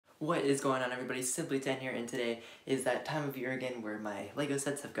What is going on, everybody? Simply10 here, and today is that time of year again where my Lego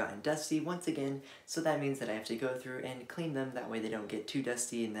sets have gotten dusty once again, so that means that I have to go through and clean them, that way they don't get too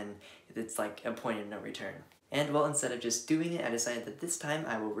dusty and then it's like a point of no return. And well, instead of just doing it, I decided that this time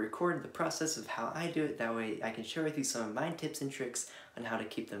I will record the process of how I do it, that way I can share with you some of my tips and tricks on how to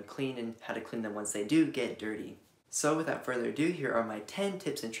keep them clean and how to clean them once they do get dirty. So without further ado, here are my 10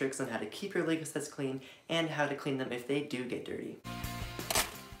 tips and tricks on how to keep your Lego sets clean and how to clean them if they do get dirty.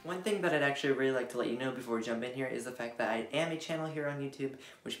 One thing that I'd actually really like to let you know before we jump in here is the fact that I am a channel here on YouTube,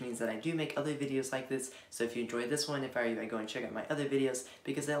 which means that I do make other videos like this, so if you enjoyed this one, if I were you, I'd go and check out my other videos,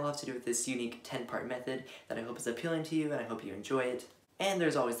 because they all have to do with this unique 10-part method that I hope is appealing to you and I hope you enjoy it. And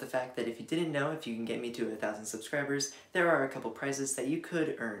there's always the fact that if you didn't know, if you can get me to 1,000 subscribers, there are a couple prizes that you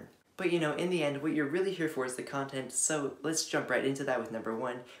could earn. But you know, in the end, what you're really here for is the content, so let's jump right into that with number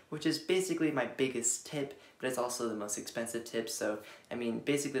 1, which is basically my biggest tip, but it's also the most expensive tip, so, I mean,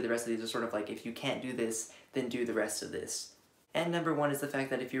 basically the rest of these are sort of like, if you can't do this, then do the rest of this. And number 1 is the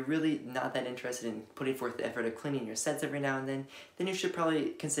fact that if you're really not that interested in putting forth the effort of cleaning your sets every now and then you should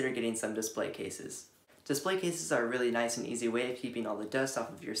probably consider getting some display cases. Display cases are a really nice and easy way of keeping all the dust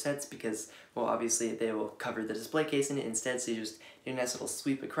off of your sets because, well, obviously they will cover the display case in it instead, so you just do a nice little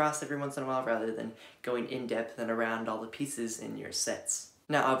sweep across every once in a while rather than going in depth and around all the pieces in your sets.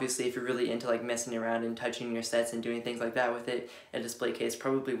 Now, obviously, if you're really into like messing around and touching your sets and doing things like that with it, a display case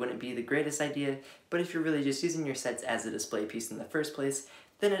probably wouldn't be the greatest idea, but if you're really just using your sets as a display piece in the first place,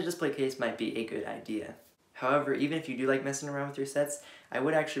 then a display case might be a good idea. However, even if you do like messing around with your sets, I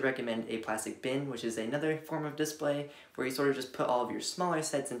would actually recommend a plastic bin, which is another form of display where you sort of just put all of your smaller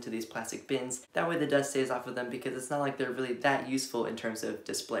sets into these plastic bins. That way the dust stays off of them because it's not like they're really that useful in terms of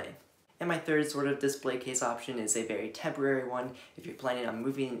display. And my third sort of display case option is a very temporary one. If you're planning on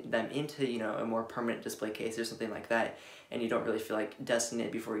moving them into, you know, a more permanent display case or something like that, and you don't really feel like dusting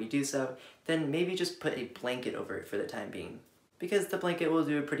it before you do so, then maybe just put a blanket over it for the time being. Because the blanket will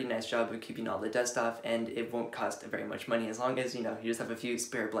do a pretty nice job of keeping all the dust off, and it won't cost very much money as long as, you know, you just have a few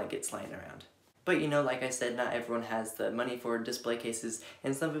spare blankets lying around. But you know, like I said, not everyone has the money for display cases,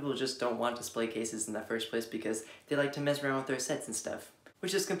 and some people just don't want display cases in the first place because they like to mess around with their sets and stuff.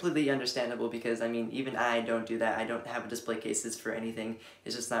 Which is completely understandable because, I mean, even I don't do that. I don't have display cases for anything.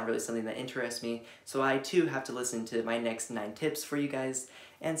 It's just not really something that interests me. So I too have to listen to my next 9 tips for you guys.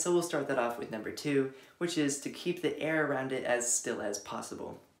 And so we'll start that off with number 2, which is to keep the air around it as still as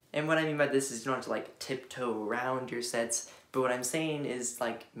possible. And what I mean by this is you don't have to like tiptoe around your sets, but what I'm saying is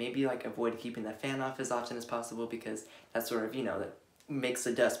like maybe like avoid keeping the fan off as often as possible because that's sort of, you know, that makes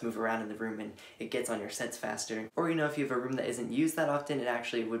the dust move around in the room and it gets on your sets faster. Or you know, if you have a room that isn't used that often, it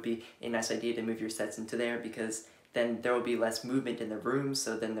actually would be a nice idea to move your sets into there because then there will be less movement in the room,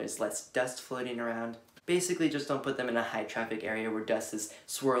 so then there's less dust floating around. Basically, just don't put them in a high traffic area where dust is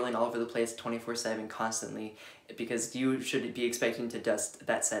swirling all over the place 24/7 constantly, because you should be expecting to dust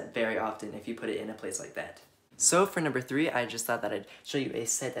that set very often if you put it in a place like that. So for number 3, I just thought that I'd show you a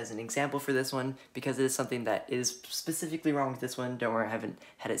set as an example for this one, because it is something that is specifically wrong with this one. Don't worry, I haven't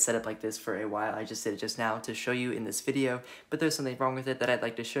had it set up like this for a while. I just did it just now to show you in this video, but there's something wrong with it that I'd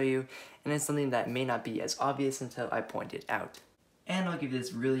like to show you, and it's something that may not be as obvious until I point it out. And I'll give you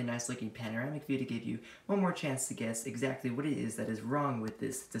this really nice looking panoramic view to give you one more chance to guess exactly what it is that is wrong with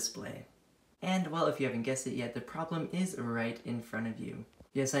this display. And well, if you haven't guessed it yet, the problem is right in front of you.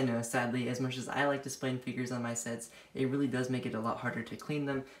 Yes, I know, sadly, as much as I like displaying figures on my sets, it really does make it a lot harder to clean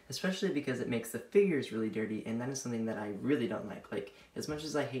them, especially because it makes the figures really dirty, and that is something that I really don't like. Like, as much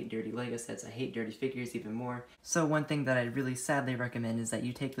as I hate dirty Lego sets, I hate dirty figures even more. So one thing that I really sadly recommend is that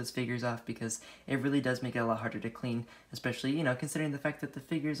you take those figures off because it really does make it a lot harder to clean, especially, you know, considering the fact that the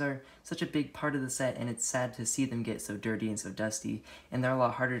figures are such a big part of the set, and it's sad to see them get so dirty and so dusty, and they're a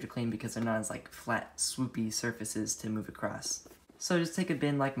lot harder to clean because they're not as, like, flat, swoopy surfaces to move across. So just take a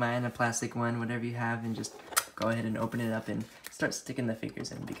bin like mine, a plastic one, whatever you have, and just go ahead and open it up and start sticking the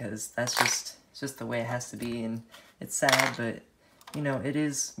figures in because that's just the way it has to be, and it's sad, but you know, it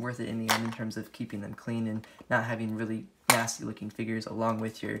is worth it in the end in terms of keeping them clean and not having really nasty looking figures along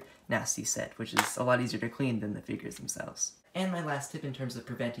with your nasty set, which is a lot easier to clean than the figures themselves. And my last tip in terms of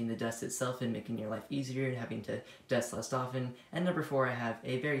preventing the dust itself and making your life easier and having to dust less often, and number 4, I have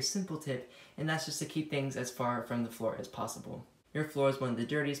a very simple tip, and that's just to keep things as far from the floor as possible. Your floor is one of the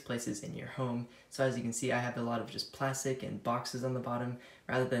dirtiest places in your home, so as you can see I have a lot of just plastic and boxes on the bottom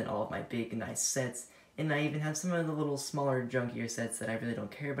rather than all of my big nice sets, and I even have some of the little smaller junkier sets that I really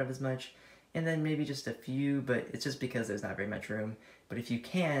don't care about as much, and then maybe just a few, but it's just because there's not very much room. But if you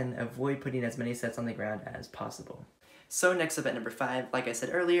can, avoid putting as many sets on the ground as possible. So next up at number 5, like I said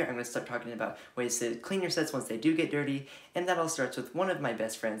earlier, I'm going to start talking about ways to clean your sets once they do get dirty, and that all starts with one of my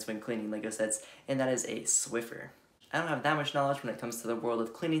best friends when cleaning Lego sets, and that is a Swiffer. I don't have that much knowledge when it comes to the world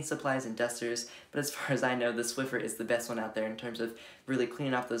of cleaning supplies and dusters, but as far as I know, the Swiffer is the best one out there in terms of really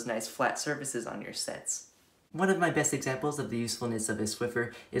cleaning off those nice flat surfaces on your sets. One of my best examples of the usefulness of a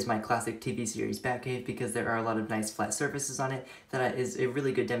Swiffer is my classic TV series Batcave, because there are a lot of nice flat surfaces on it that is a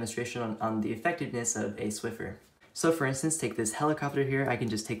really good demonstration on the effectiveness of a Swiffer. So for instance, take this helicopter here, I can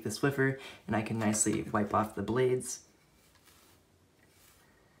just take the Swiffer and I can nicely wipe off the blades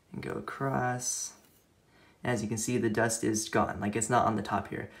and go across. As you can see, the dust is gone, like it's not on the top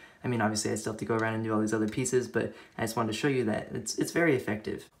here. I mean, obviously I still have to go around and do all these other pieces, but I just wanted to show you that it's very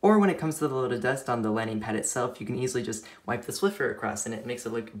effective. Or when it comes to the load of dust on the landing pad itself, you can easily just wipe the Swiffer across and it makes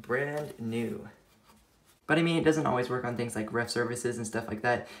it look brand new. But I mean, it doesn't always work on things like rough surfaces and stuff like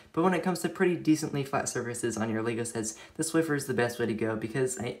that, but when it comes to pretty decently flat surfaces on your Lego sets, the Swiffer is the best way to go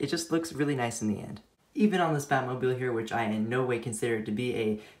because it just looks really nice in the end. Even on this Batmobile here, which I in no way consider to be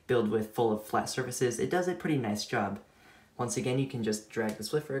a build with full of flat surfaces, it does a pretty nice job. Once again, you can just drag the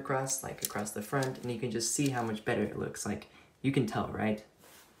Swiffer across, like across the front, and you can just see how much better it looks. Like, you can tell, right?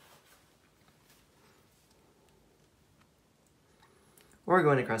 Or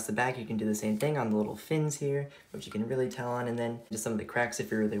going across the back, you can do the same thing on the little fins here, which you can really tell on, and then just some of the cracks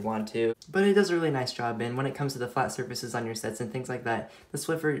if you really want to. But it does a really nice job, and when it comes to the flat surfaces on your sets and things like that, the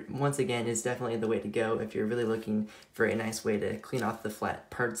Swiffer, once again, is definitely the way to go if you're really looking for a nice way to clean off the flat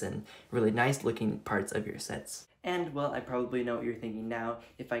parts and really nice looking parts of your sets. And, well, I probably know what you're thinking now.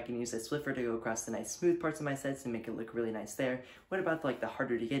 If I can use a Swiffer to go across the nice smooth parts of my sets and make it look really nice there, what about like the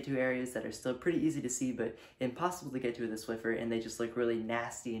harder to get to areas that are still pretty easy to see but impossible to get to with a Swiffer, and they just look really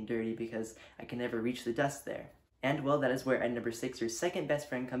nasty and dirty because I can never reach the dust there? And, well, that is where at number 6 your second best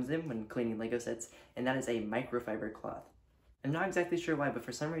friend comes in when cleaning Lego sets, and that is a microfiber cloth. I'm not exactly sure why, but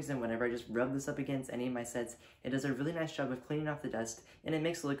for some reason whenever I just rub this up against any of my sets, it does a really nice job of cleaning off the dust, and it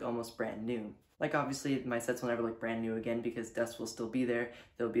makes it look almost brand new. Like, obviously, my sets will never look brand new again because dust will still be there.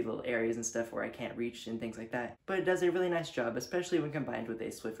 There'll be little areas and stuff where I can't reach and things like that. But it does a really nice job, especially when combined with a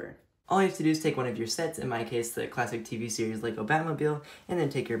Swiffer. All you have to do is take one of your sets, in my case the classic TV series Lego Batmobile, and then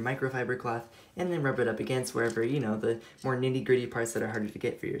take your microfiber cloth and then rub it up against wherever, you know, the more nitty-gritty parts that are harder to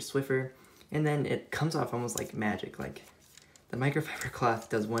get for your Swiffer. And then it comes off almost like magic. Like, the microfiber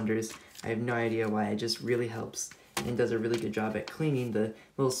cloth does wonders. I have no idea why, it just really helps and does a really good job at cleaning the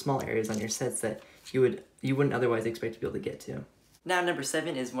little small areas on your sets that you wouldn't otherwise expect to be able to get to. Now, number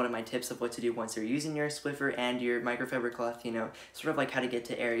 7 is one of my tips of what to do once you're using your Swiffer and your microfiber cloth, you know, sort of like how to get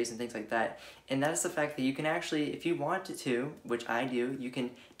to areas and things like that. And that is the fact that you can actually, if you want to, which I do, you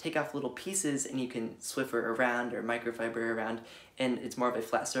can take off little pieces and you can Swiffer around or microfiber around, and it's more of a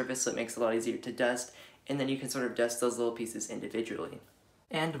flat surface, so it makes it a lot easier to dust, and then you can sort of dust those little pieces individually.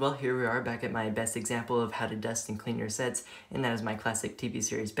 And, well, here we are back at my best example of how to dust and clean your sets, and that is my classic TV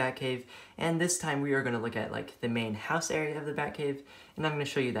series Batcave. And this time we are going to look at, like, the main house area of the Batcave, and I'm going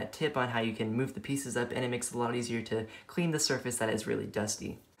to show you that tip on how you can move the pieces up, and it makes it a lot easier to clean the surface that is really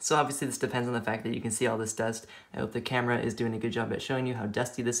dusty. So obviously this depends on the fact that you can see all this dust. I hope the camera is doing a good job at showing you how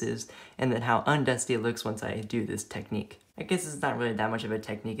dusty this is, and then how undusty it looks once I do this technique. I guess it's not really that much of a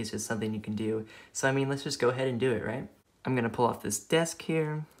technique, it's just something you can do. So I mean, let's just go ahead and do it, right? I'm going to pull off this desk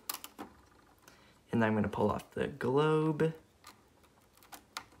here, and then I'm going to pull off the globe. There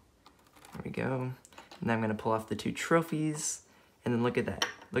we go. And then I'm going to pull off the 2 trophies, and then look at that.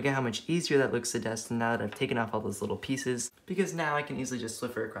 Look at how much easier that looks to dust now that I've taken off all those little pieces, because now I can easily just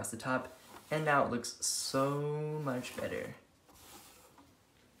Swiffer across the top, and now it looks so much better.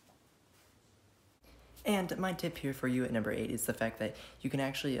 And my tip here for you at number 8 is the fact that you can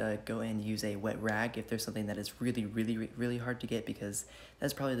actually go and use a wet rag if there's something that is really hard to get, because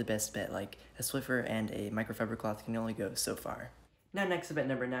that's probably the best bet. Like, a Swiffer and a microfiber cloth can only go so far. Now, next up at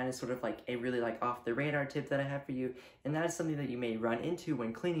number 9 is sort of like a really off the radar tip that I have for you, and that is something that you may run into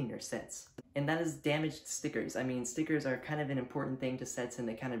when cleaning your sets. And that is damaged stickers. I mean, stickers are kind of an important thing to sets, and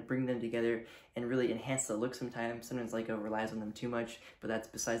they kind of bring them together and really enhance the look sometimes. Sometimes Lego relies on them too much, but that's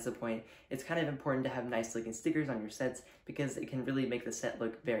besides the point. It's kind of important to have nice looking stickers on your sets because it can really make the set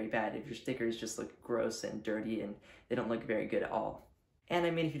look very bad if your stickers just look gross and dirty and they don't look very good at all. And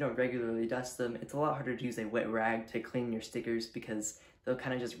I mean, if you don't regularly dust them, it's a lot harder to use a wet rag to clean your stickers because they'll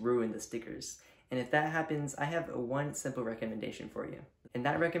kind of just ruin the stickers. And if that happens, I have one simple recommendation for you. And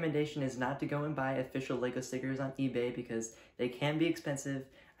that recommendation is not to go and buy official Lego stickers on eBay because they can be expensive.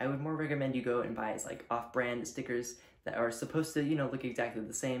 I would more recommend you go and buy like off-brand stickers that are supposed to, you know, look exactly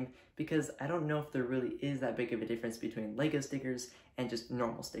the same, because I don't know if there really is that big of a difference between Lego stickers and just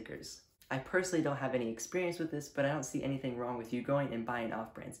normal stickers. I personally don't have any experience with this, but I don't see anything wrong with you going and buying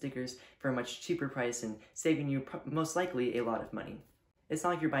off-brand stickers for a much cheaper price and saving you most likely a lot of money. It's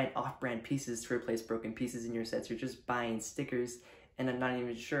not like you're buying off-brand pieces to replace broken pieces in your sets, you're just buying stickers, and I'm not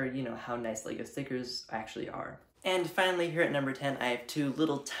even sure, how nice LEGO stickers actually are. And finally, here at number 10, I have 2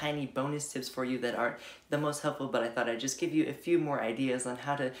 little tiny bonus tips for you that aren't the most helpful, but I thought I'd just give you a few more ideas on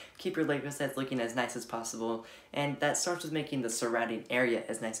how to keep your LEGO sets looking as nice as possible, and that starts with making the surrounding area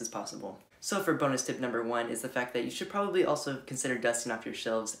as nice as possible. So for bonus tip number 1 is the fact that you should probably also consider dusting off your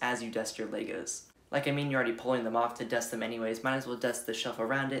shelves as you dust your LEGOs. You're already pulling them off to dust them anyways, might as well dust the shelf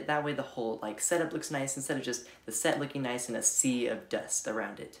around it, that way the whole setup looks nice instead of just the set looking nice and a sea of dust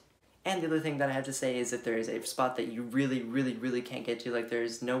around it. And the other thing that I have to say is if there is a spot that you really can't get to,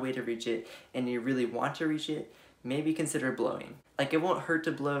 there's no way to reach it, and you really want to reach it, maybe consider blowing. It won't hurt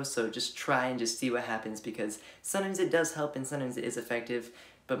to blow, so just try and just see what happens, because sometimes it does help and sometimes it is effective,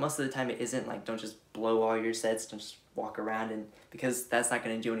 but most of the time it isn't. Don't just blow all your sets, don't just walk around, and because that's not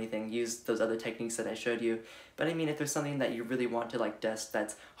going to do anything. Use those other techniques that I showed you. But I mean, if there's something that you really want to dust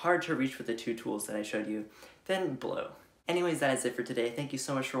that's hard to reach with the 2 tools that I showed you, then blow. Anyways, that is it for today. Thank you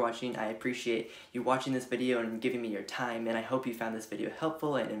so much for watching. I appreciate you watching this video and giving me your time, and I hope you found this video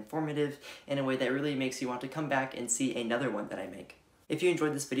helpful and informative in a way that really makes you want to come back and see another one that I make. If you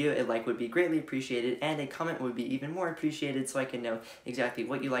enjoyed this video, a like would be greatly appreciated, and a comment would be even more appreciated so I can know exactly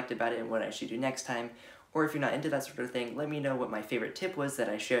what you liked about it and what I should do next time. Or if you're not into that sort of thing, let me know what my favorite tip was that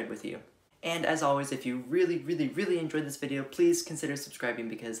I shared with you. And as always, if you really enjoyed this video, please consider subscribing,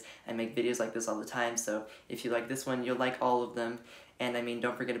 because I make videos like this all the time, so if you like this one, you'll like all of them. And I mean,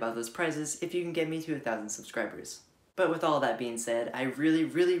 don't forget about those prizes if you can get me to 1,000 subscribers. But with all that being said, I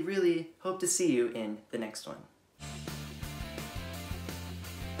really hope to see you in the next one.